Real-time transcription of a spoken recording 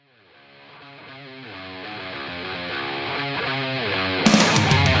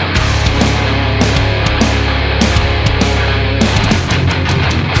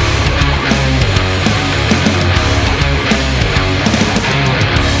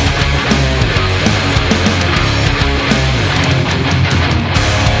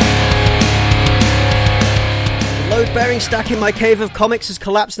bearing stack in my cave of comics has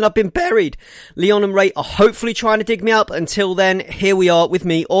collapsed and I've been buried. Leon and Ray are hopefully trying to dig me up. Until then, here we are with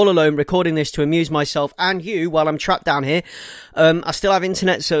me all alone recording this to amuse myself and you while I'm trapped down here. I still have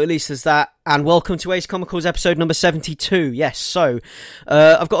internet, so at least there's that. And welcome to Ace Comicals episode number 72. Yes, so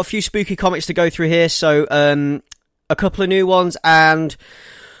I've got a few spooky comics to go through here. So a couple of new ones and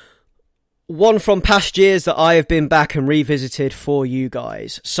one from past years that I have been back and revisited for you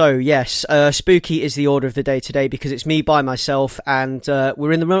guys. So yes, spooky is the order of the day today because it's me by myself and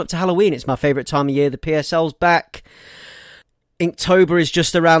we're in the run up to Halloween. It's my favourite time of year. The PSL's back. Inktober is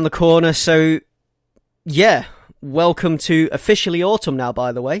just around the corner. So yeah, welcome to officially autumn now,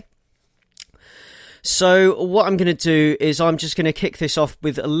 by the way. So what I'm going to do is I'm just going to kick this off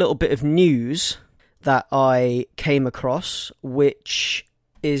with a little bit of news that I came across, which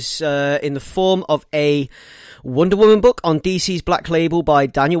is in the form of a Wonder Woman book on DC's Black Label by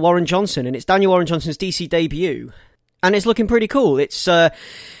Daniel Warren Johnson, and it's Daniel Warren Johnson's DC debut, and it's looking pretty cool. It's if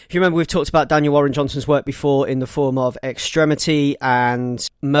you remember, we've talked about Daniel Warren Johnson's work before in the form of Extremity and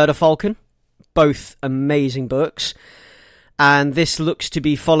Murder Falcon, both amazing books, and this looks to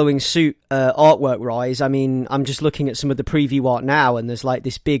be following suit artwork-wise. I mean, I'm just looking at some of the preview art now, and there's like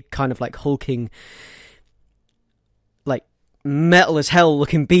this big kind of like hulking, like metal as hell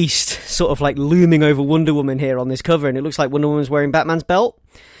looking beast sort of like looming over Wonder Woman here on this cover, and it looks like Wonder Woman's wearing Batman's belt,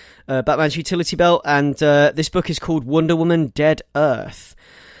 Batman's utility belt, and this book is called Wonder Woman Dead Earth.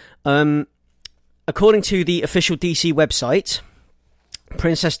 According to the official DC website,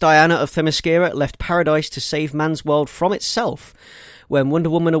 Princess Diana of Themyscira left paradise to save man's world from itself. When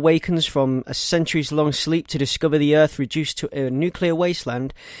Wonder Woman awakens from a centuries-long sleep to discover the Earth reduced to a nuclear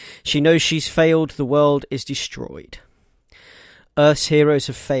wasteland, she knows she's failed, the world is destroyed. Earth's heroes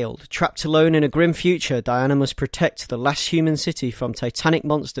have failed. Trapped alone in a grim future, Diana must protect the last human city from titanic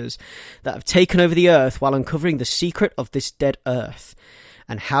monsters that have taken over the Earth while uncovering the secret of this dead Earth,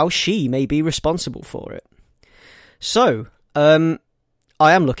 and how she may be responsible for it. So,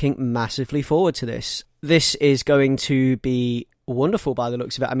 I am looking massively forward to this. This is going to be wonderful by the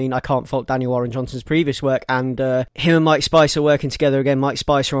looks of it. I mean, I can't fault Daniel Warren Johnson's previous work, and him and Mike Spicer working together again. Mike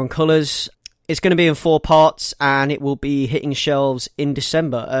Spicer on colours. It's going to be in 4 parts, and it will be hitting shelves in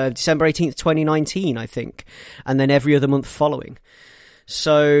December. December 18th, 2019, I think. And then every other month following.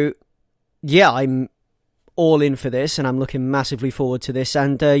 So, yeah, I'm all in for this, and I'm looking massively forward to this.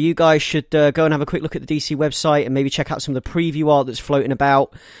 And you guys should go and have a quick look at the DC website and maybe check out some of the preview art that's floating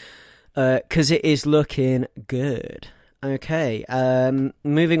about, because it is looking good. Okay,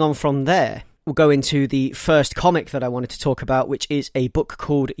 moving on from there, we'll go into the first comic that I wanted to talk about, which is a book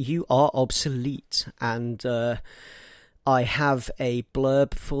called You Are Obsolete. And I have a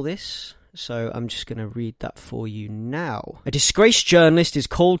blurb for this, so I'm just going to read that for you now. A disgraced journalist is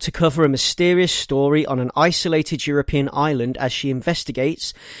called to cover a mysterious story on an isolated European island. As she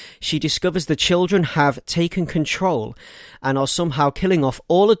investigates, she discovers the children have taken control and are somehow killing off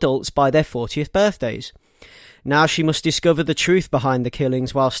all adults by their 40th birthdays. Now she must discover the truth behind the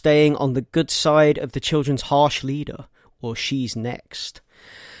killings while staying on the good side of the children's harsh leader, or she's next.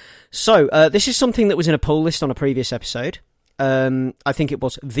 So, this is something that was in a poll list on a previous episode. I think it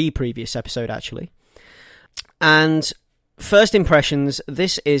was the previous episode, actually. And first impressions,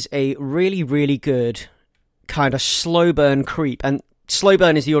 this is a really, really good kind of slow burn creep. And slow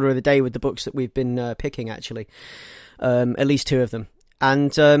burn is the order of the day with the books that we've been picking, actually. At least 2 of them.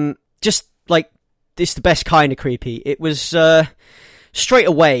 And just like, it's the best kind of creepy. It was straight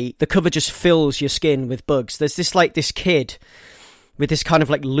away, the cover just fills your skin with bugs. There's this kid with this kind of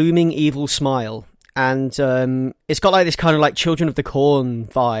like looming evil smile. And it's got like this kind of like Children of the Corn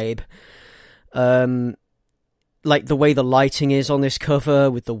vibe. Like the way the lighting is on this cover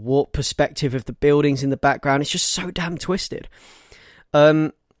with the warped perspective of the buildings in the background. It's just so damn twisted.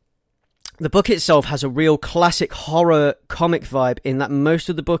 The book itself has a real classic horror comic vibe in that most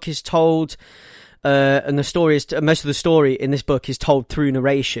of the book is told, and the story is most of the story in this book is told through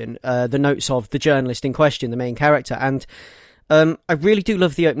narration, the notes of the journalist in question, the main character. And I really do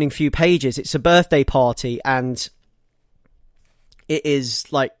love the opening few pages. It's a birthday party, and it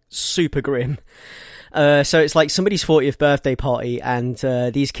is, like, super grim. So it's like somebody's 40th birthday party, and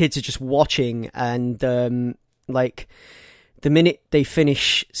these kids are just watching, and, like, the minute they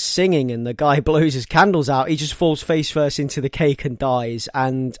finish singing and the guy blows his candles out, he just falls face first into the cake and dies.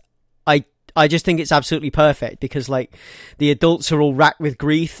 And I just think it's absolutely perfect, because, like, the adults are all racked with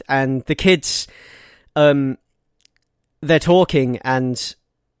grief, and the kids, they're talking, and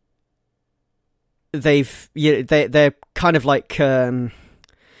they're kind of like, they're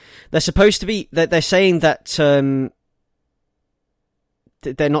supposed to be, they're saying that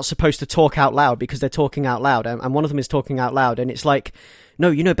they're not supposed to talk out loud because they're talking out loud, and one of them is talking out loud, and it's like, no,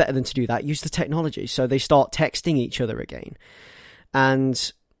 you know better than to do that. Use the technology. So they start texting each other again,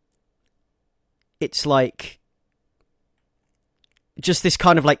 and it's like just this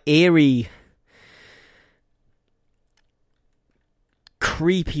kind of like eerie,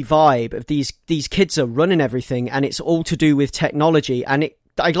 creepy vibe of these kids are running everything, and it's all to do with technology. And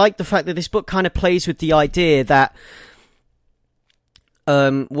I like the fact that this book kind of plays with the idea that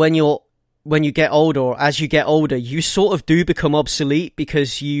when you get older, or as you get older, you sort of do become obsolete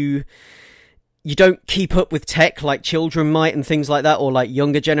because you don't keep up with tech like children might and things like that, or like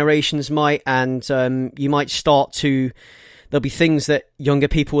younger generations might, and you might start to, there'll be things that younger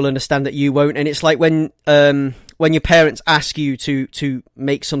people will understand that you won't. And it's like when your parents ask you to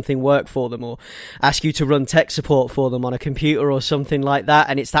make something work for them, or ask you to run tech support for them on a computer or something like that,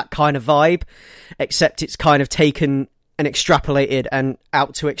 and it's that kind of vibe, except it's kind of taken and extrapolated and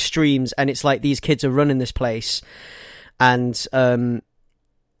out to extremes, and it's like these kids are running this place, and from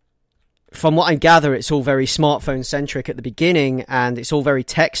what I gather, it's all very smartphone centric at the beginning, and it's all very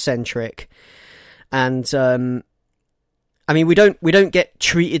tech centric, and I mean, we don't get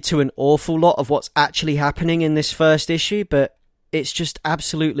treated to an awful lot of what's actually happening in this first issue, but it's just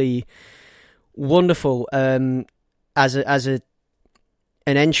absolutely wonderful as an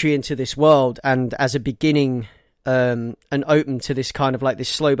entry into this world, and as a beginning and open to this kind of like this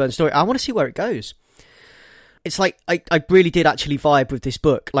slow burn story. I want to see where it goes. It's like I really did actually vibe with this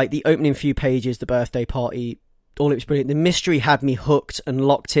book. Like the opening few pages, the birthday party, all it was brilliant. The mystery had me hooked and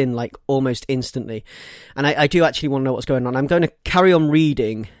locked in like almost instantly, and I do actually want to know what's going on. I'm going to carry on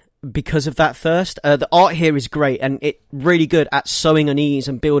reading because of that thirst. The art here is great, and it's really good at sowing unease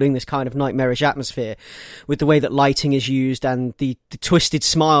and building this kind of nightmarish atmosphere with the way that lighting is used, and the twisted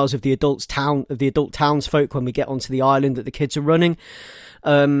smiles of the adult townsfolk when we get onto the island that the kids are running.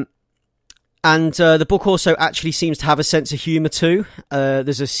 And the book also actually seems to have a sense of humour too.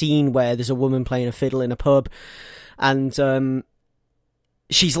 There's a scene where there's a woman playing a fiddle in a pub, and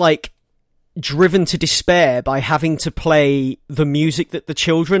she's like driven to despair by having to play the music that the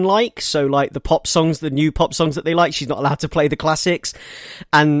children like. So like the pop songs, the new pop songs that they like, she's not allowed to play the classics.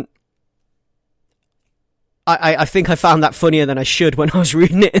 And I think I found that funnier than I should when I was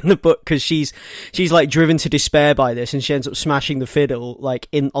reading it in the book, because she's like driven to despair by this, and she ends up smashing the fiddle like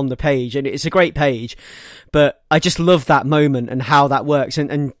on the page, and it's a great page. But I just love that moment and how that works,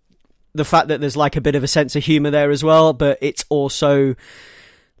 and the fact that there's like a bit of a sense of humour there as well, but it's also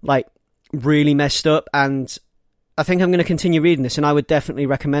like really messed up. And I think I'm going to continue reading this, and I would definitely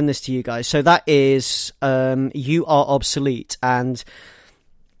recommend this to you guys. So that is You Are Obsolete, and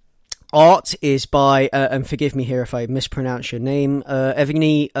art is by, and forgive me here if I mispronounce your name,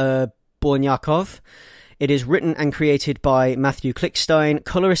 Evgeny Bornyakov. It is written and created by Matthew Klickstein,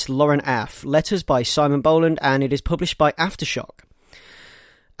 colorist Lauren Aff, letters by Simon Boland, and it is published by Aftershock.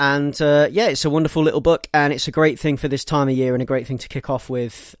 And yeah, it's a wonderful little book, and it's a great thing for this time of year, and a great thing to kick off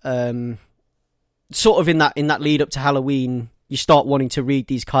with. Sort of in that lead up to Halloween, you start wanting to read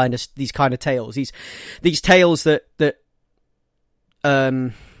these kind of tales. These tales that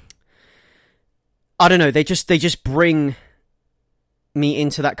I don't know, they just bring me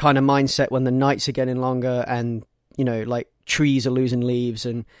into that kind of mindset when the nights are getting longer, and you know, like trees are losing leaves,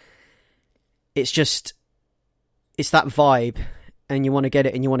 and it's that vibe, and you want to get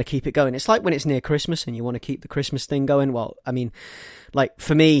it and you want to keep it going. It's like when it's near Christmas and you want to keep the Christmas thing going. Well, I mean, like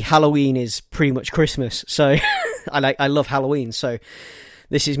for me, Halloween is pretty much Christmas, so I love Halloween. So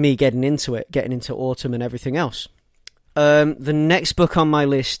this is me getting into autumn and everything else. The next book on my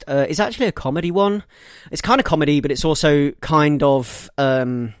list is actually a comedy one. It's kind of comedy, but it's also kind of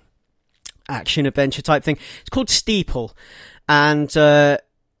action adventure type thing. It's called Steeple, and it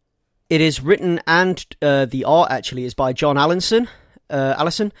is written, and the art actually is by John Allison.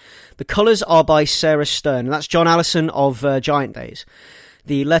 The colours are by Sarah Stern, and that's John Allison of Giant Days.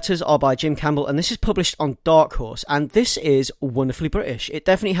 The letters are by Jim Campbell, and this is published on Dark Horse, and this is wonderfully British. It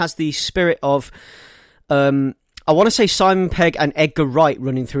definitely has the spirit of I want to say Simon Pegg and Edgar Wright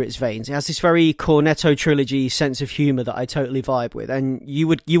running through its veins. It has this very Cornetto trilogy sense of humour that I totally vibe with, and you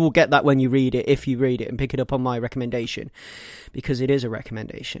will get that when you read it, if you read it and pick it up on my recommendation, because it is a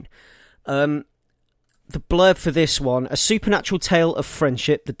recommendation. The blurb for this one: a supernatural tale of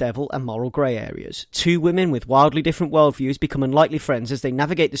friendship, the devil, and moral grey areas. Two women with wildly different worldviews become unlikely friends as they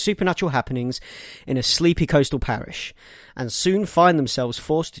navigate the supernatural happenings in a sleepy coastal parish, and soon find themselves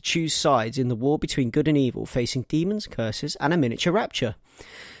forced to choose sides in the war between good and evil, facing demons, curses, and a miniature rapture.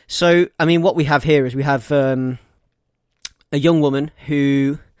 So, I mean, what we have here is we have a young woman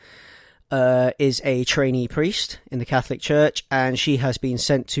who is a trainee priest in the Catholic Church, and she has been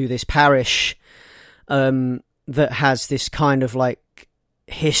sent to this parish that has this kind of like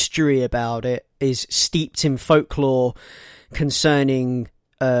history about it, is steeped in folklore concerning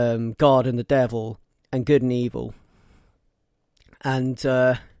God and the devil and good and evil. And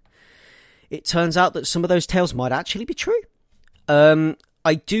it turns out that some of those tales might actually be true.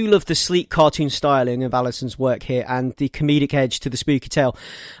 I do love the sleek cartoon styling of Alison's work here and the comedic edge to the spooky tale.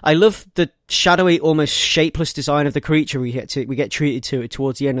 I love the shadowy, almost shapeless design of the creature we get treated to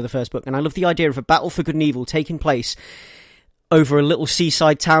towards the end of the first book. And I love the idea of a battle for good and evil taking place over a little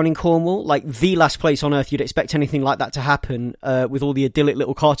seaside town in Cornwall, like the last place on earth you'd expect anything like that to happen, with all the idyllic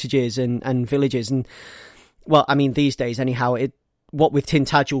little cottages and villages. And, well, I mean, these days, anyhow, what with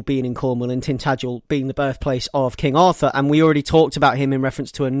Tintagel being in Cornwall and Tintagel being the birthplace of King Arthur, and we already talked about him in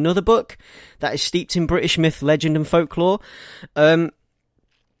reference to another book that is steeped in British myth, legend and folklore. That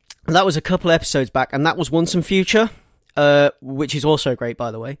was a couple episodes back, and that was Once and Future, which is also great,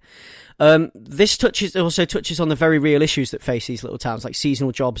 by the way. This also touches on the very real issues that face these little towns, like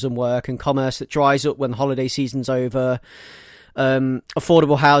seasonal jobs and work and commerce that dries up when the holiday season's over.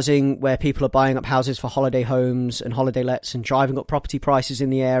 Affordable housing where people are buying up houses for holiday homes and holiday lets and driving up property prices in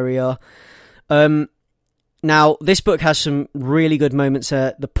the area. Now, this book has some really good moments.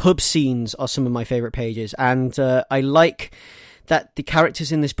 The pub scenes are some of my favourite pages, and I like that the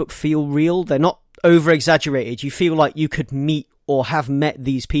characters in this book feel real. They're not over-exaggerated. You feel like you could meet or have met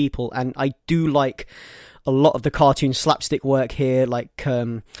these people, and I do like a lot of the cartoon slapstick work here, like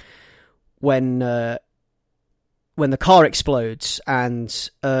when the car explodes, and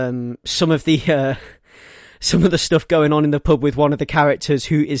some of the stuff going on in the pub with one of the characters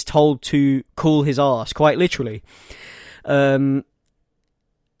who is told to cool his arse, quite literally. And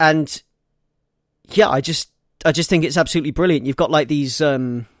yeah, I just think it's absolutely brilliant. You've got like these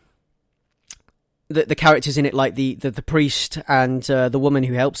the characters in it, like the priest and the woman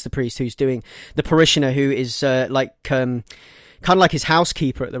who helps the priest, who's doing the parishioner, who is kind of like his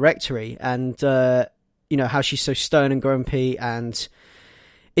housekeeper at the rectory, and you know, how she's so stern and grumpy, and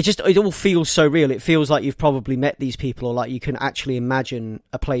it all feels so real. It feels like you've probably met these people, or like you can actually imagine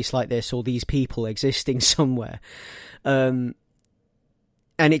a place like this or these people existing somewhere. And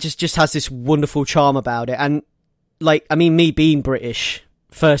it just has this wonderful charm about it. And like, I mean, me being British,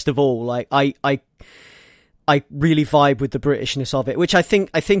 first of all, like I really vibe with the Britishness of it, which I think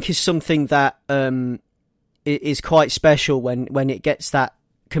is something that is quite special when it gets that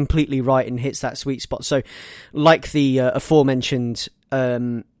completely right and hits that sweet spot. So like the aforementioned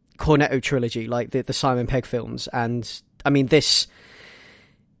Cornetto trilogy, like the Simon Pegg films, and I mean, this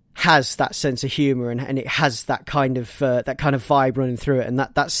has that sense of humor, and it has that kind of vibe running through it, and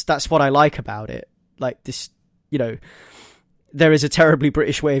that's what I like about it. Like this, you know, there is a terribly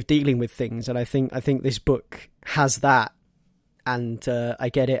British way of dealing with things, and I think this book has that, and I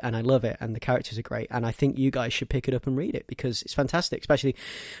get it, and I love it, and the characters are great, and I think you guys should pick it up and read it, because it's fantastic, especially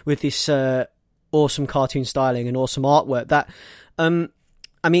with this awesome cartoon styling and awesome artwork. That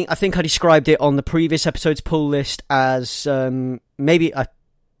I mean, I think I described it on the previous episode's pull list as maybe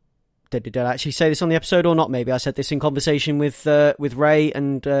did I actually say this on the episode or not? Maybe I said this in conversation with Ray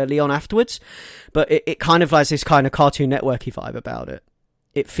and Leon afterwards, but it kind of has this kind of Cartoon Network-y vibe about it.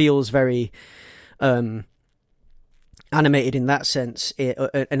 It feels very animated in that sense,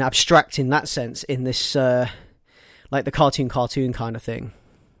 and abstract in that sense, in this like the cartoon kind of thing,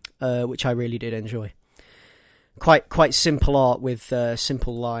 which I really did enjoy. Quite simple art with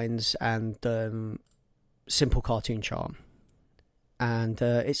simple lines and simple cartoon charm, and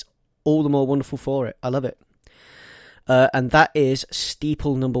it's all the more wonderful for it. I love it. And that is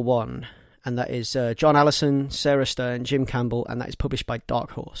Steeple #1, and that is John Allison, Sarah Stern, Jim Campbell, and that is published by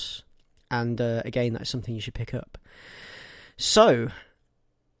Dark Horse. And again, that's something you should pick up. So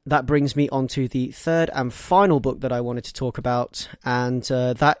that brings me on to the third and final book that I wanted to talk about, and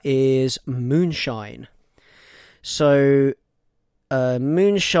that is Moonshine. So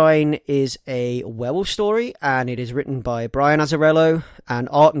Moonshine is a werewolf story, and it is written by Brian Azzarello, and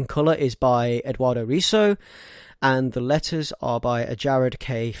art and colour is by Eduardo Risso, and the letters are by Jared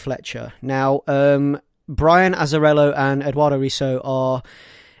K. Fletcher. Now, Brian Azzarello and Eduardo Risso are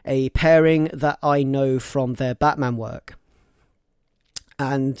a pairing that I know from their Batman work,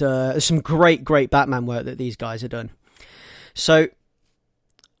 and some great Batman work that these guys have done. So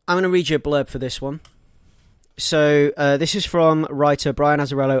I'm going to read you a blurb for this one. So this is from writer Brian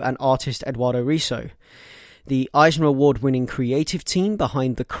Azzarello and artist Eduardo Risso. The Eisner Award-winning creative team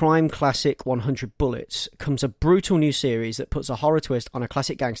behind the crime classic 100 Bullets comes a brutal new series that puts a horror twist on a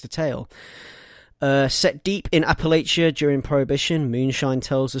classic gangster tale. Set deep in Appalachia during Prohibition, Moonshine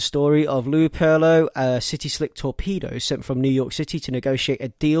tells the story of Lou Perlo, a city slick torpedo sent from New York City to negotiate a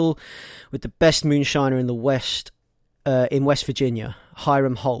deal with the best moonshiner in the West, in West Virginia,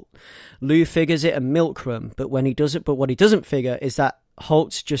 Hiram Holt. Lou figures it a milk run, but what he doesn't figure is that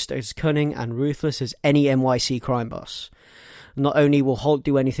Holt's just as cunning and ruthless as any NYC crime boss. Not only will Holt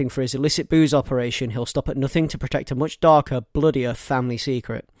do anything for his illicit booze operation, he'll stop at nothing to protect a much darker, bloodier family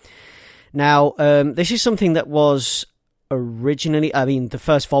secret. Now, this is something that was originally, the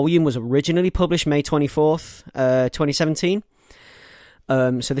first volume was originally published May 24th, 2017.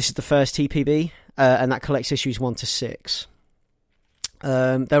 So this is the first TPB, and that collects issues 1 to 6.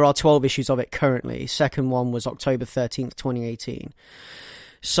 There are 12 issues of it currently. Second one was October 13th, 2018.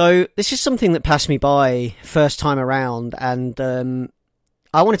 So this is something that passed me by first time around, and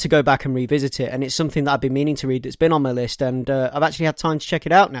I wanted to go back and revisit it, and it's something that I've been meaning to read that's been on my list, and I've actually had time to check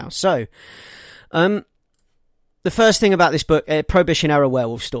it out now. So, the first thing about this book, Prohibition Era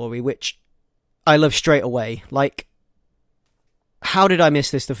Werewolf Story, which I love straight away. Like, how did I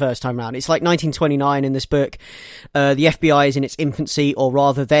miss this the first time around? It's like 1929 in this book. The FBI is in its infancy, or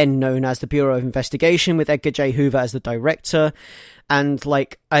rather then known as the Bureau of Investigation, with Edgar J. Hoover as the director. And,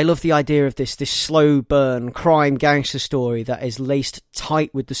 like, I love the idea of this slow burn crime gangster story that is laced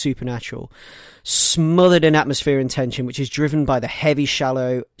tight with the supernatural, smothered in atmosphere and tension, which is driven by the heavy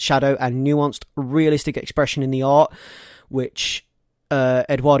shadow and nuanced, realistic expression in the art, which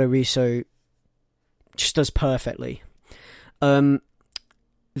Eduardo Risso just does perfectly.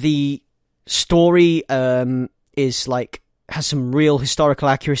 The story is, like, has some real historical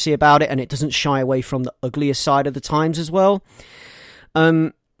accuracy about it, and it doesn't shy away from the uglier side of the times as well.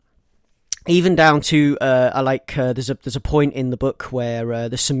 Even down to there's a point in the book where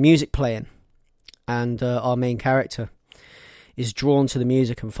there's some music playing, and our main character is drawn to the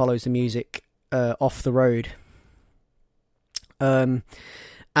music and follows the music off the road.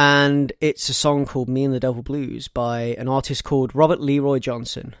 And it's a song called "Me and the Devil Blues" by an artist called Robert Leroy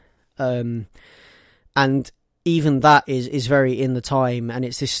Johnson. And even that is very in the time, and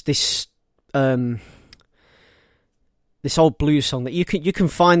it's this old blues song that you can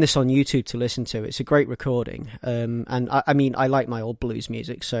find this on YouTube to listen to. It's a great recording. And I like my old blues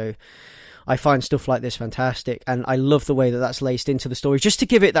music, so I find stuff like this fantastic, and I love the way that that's laced into the story, just to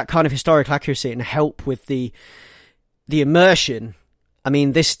give it that kind of historical accuracy and help with the immersion. I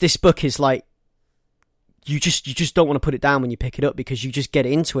mean, this book is like, you just don't want to put it down when you pick it up, because you just get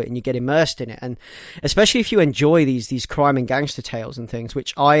into it and you get immersed in it. And especially if you enjoy these crime and gangster tales and things,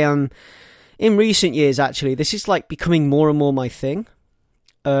 which I am. In recent years, actually, this is like becoming more and more my thing.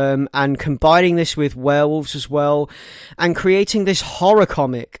 And combining this with werewolves as well, and creating this horror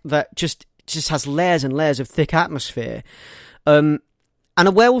comic that just has layers and layers of thick atmosphere. And a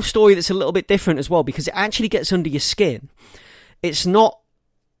werewolf story that's a little bit different as well, because it actually gets under your skin. It's not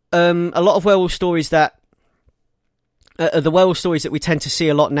a lot of werewolf stories that the werewolf stories that we tend to see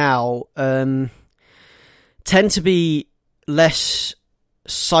a lot now tend to be less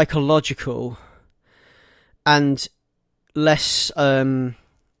psychological and less how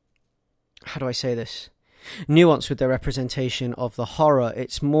do I say this, nuanced with their representation of the horror.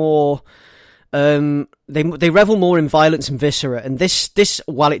 It's more they revel more in violence and viscera, and this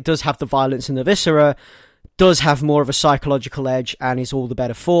while it does have the violence and the viscera, does have more of a psychological edge and is all the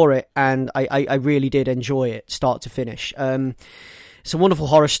better for it. And I really did enjoy it start to finish. It's a wonderful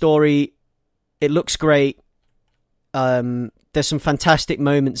horror story. It looks great. There's some fantastic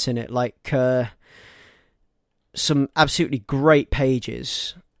moments in it, like some absolutely great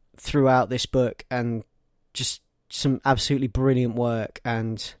pages throughout this book, and just some absolutely brilliant work.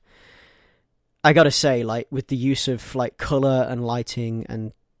 And I gotta say, like, with the use of like colour and lighting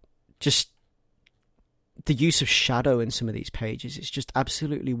and just the use of shadow in some of these pages, it's just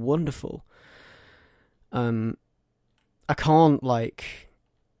absolutely wonderful. I can't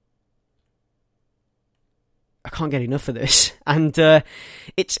get enough of this. And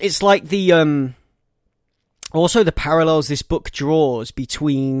it's like the also the parallels this book draws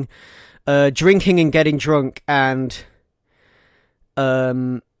between drinking and getting drunk, and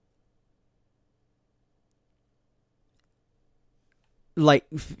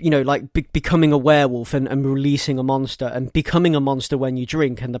becoming a werewolf and releasing a monster, and becoming a monster when you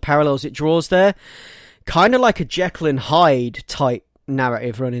drink, and the parallels it draws there, kind of like a Jekyll and Hyde type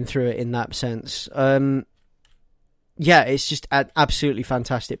narrative running through it in that sense. Yeah, it's just an absolutely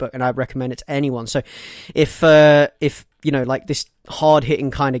fantastic book, and I'd recommend it to anyone. So if like this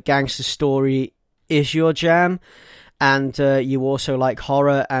hard-hitting kind of gangster story is your jam, and you also like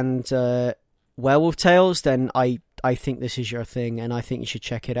horror and werewolf tales, then I think this is your thing, and I think you should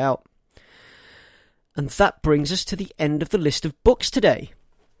check it out. And that brings us to the end of the list of books today.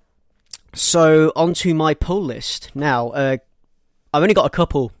 So, onto my pull list. Now, I've only got a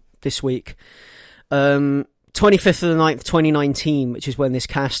couple this week. 25th of the 9th, 2019, which is when this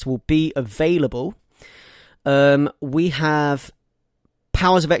cast will be available. We have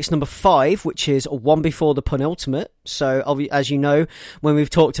Powers of X number 5, which is one before the penultimate. So, as you know, when we've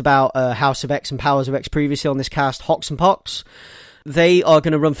talked about House of X and Powers of X previously on this cast, Hox and Pox, they are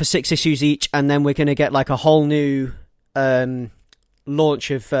going to run for 6 issues each, and then we're going to get like a whole new launch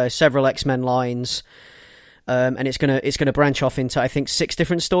of several X-Men lines, and it's gonna branch off into, I think, 6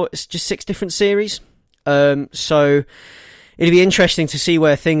 different stories, just 6 different series. So it'll be interesting to see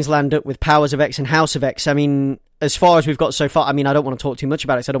where things land up with Powers of X and House of X. I mean, as far as we've got so far, I mean, I don't want to talk too much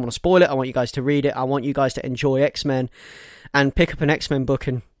about it, so I don't want to spoil it. I want you guys to read it. I want you guys to enjoy X-Men and pick up an X-Men book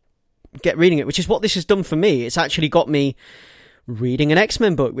and get reading it, which is what this has done for me. It's actually got me reading an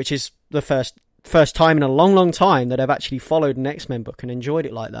X-Men book, which is the first time in a long, long time that I've actually followed an X-Men book and enjoyed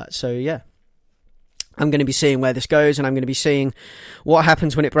it like that. So, yeah. I'm going to be seeing where this goes, and I'm going to be seeing what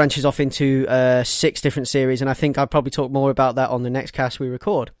happens when it branches off into 6 different series, and I think I'll probably talk more about that on the next cast we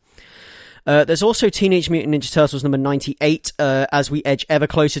record. There's also Teenage Mutant Ninja Turtles number 98, as we edge ever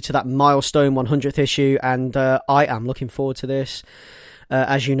closer to that milestone 100th issue, and I am looking forward to this.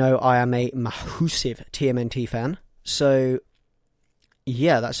 As you know, I am a massive TMNT fan, so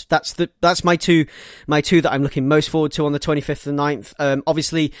yeah, that's my two that I'm looking most forward to on the 25th of the 9th.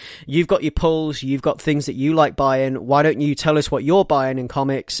 Obviously, you've got your pulls, you've got things that you like buying. Why don't you tell us what you're buying in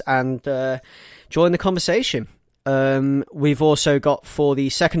comics and join the conversation? We've also got for the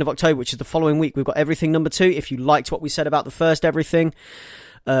 2nd of October, which is the following week, we've got Everything number 2. If you liked what we said about the first Everything,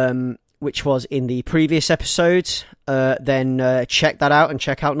 which was in the previous episodes, then check that out and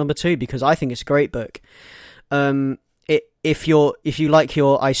check out number 2, because I think it's a great book. If you like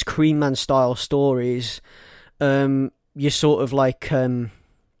your Ice Cream Man style stories, you're sort of like you're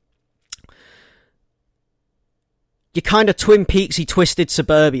kind of Twin Peaksy twisted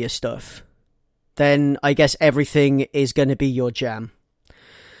suburbia stuff, then I guess Everything is going to be your jam.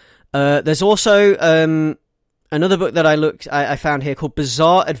 There's also another book that I found here called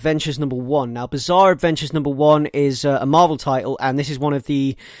Bizarre Adventures number 1. Now, Bizarre Adventures number 1 is a Marvel title, and this is one of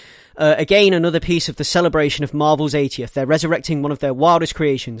the again, another piece of the celebration of Marvel's 80th. They're resurrecting one of their wildest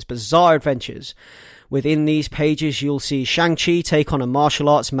creations, Bizarre Adventures. Within these pages, you'll see Shang-Chi take on a martial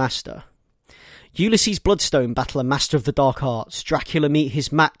arts master, Ulysses Bloodstone battle a master of the dark arts, Dracula meet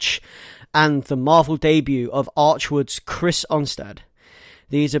his match, and the Marvel debut of Archwood's Chris Onstad.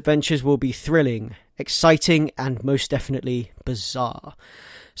 These adventures will be thrilling, exciting, and most definitely bizarre.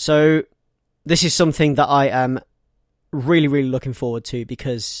 So, this is something that I am really, really looking forward to,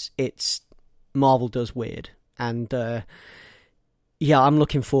 because it's Marvel does weird, and yeah, I'm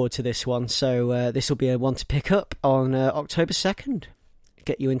looking forward to this one. So this will be a one to pick up on October 2nd,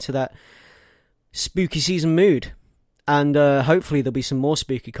 get you into that spooky season mood, and hopefully there'll be some more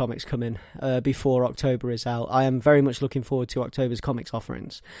spooky comics coming before October is out. I am very much looking forward to October's comics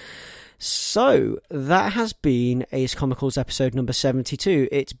offerings. So that has been Ace Comicals episode number 72.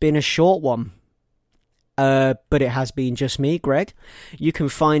 It's been a short one, but it has been just me, Greg. You can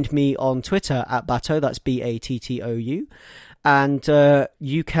find me on Twitter at Batto, that's Battou, and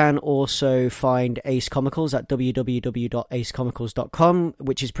you can also find Ace Comicals at www.acecomicals.com,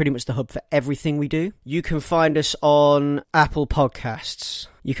 which is pretty much the hub for everything we do. You can find us on Apple Podcasts.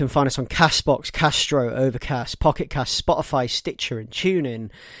 You can find us on Castbox, Castro, Overcast, Pocket Cast, Spotify, Stitcher, and TuneIn.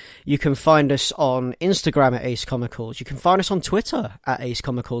 You can find us on Instagram at Ace Comicals. You can find us on Twitter at Ace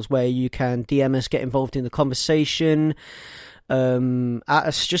Comicals, where you can DM us, get involved in the conversation, at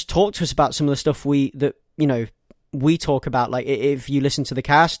us, just talk to us about some of the stuff we talk about. Like, if you listen to the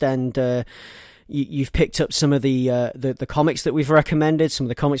cast and you've picked up some of the comics that we've recommended, some of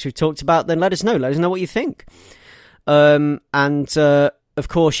the comics we've talked about, then let us know what you think. Of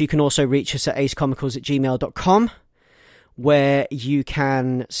course, you can also reach us at acecomicals@gmail.com, where you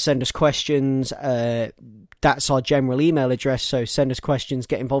can send us questions. That's our general email address, so send us questions,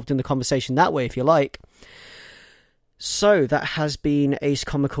 get involved in the conversation that way if you like. So that has been Ace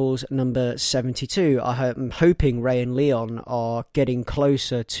Comicals number 72. I'm hoping Ray and Leon are getting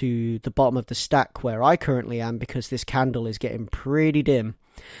closer to the bottom of the stack where I currently am, because this candle is getting pretty dim.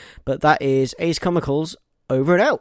 But that is Ace Comicals, over and out.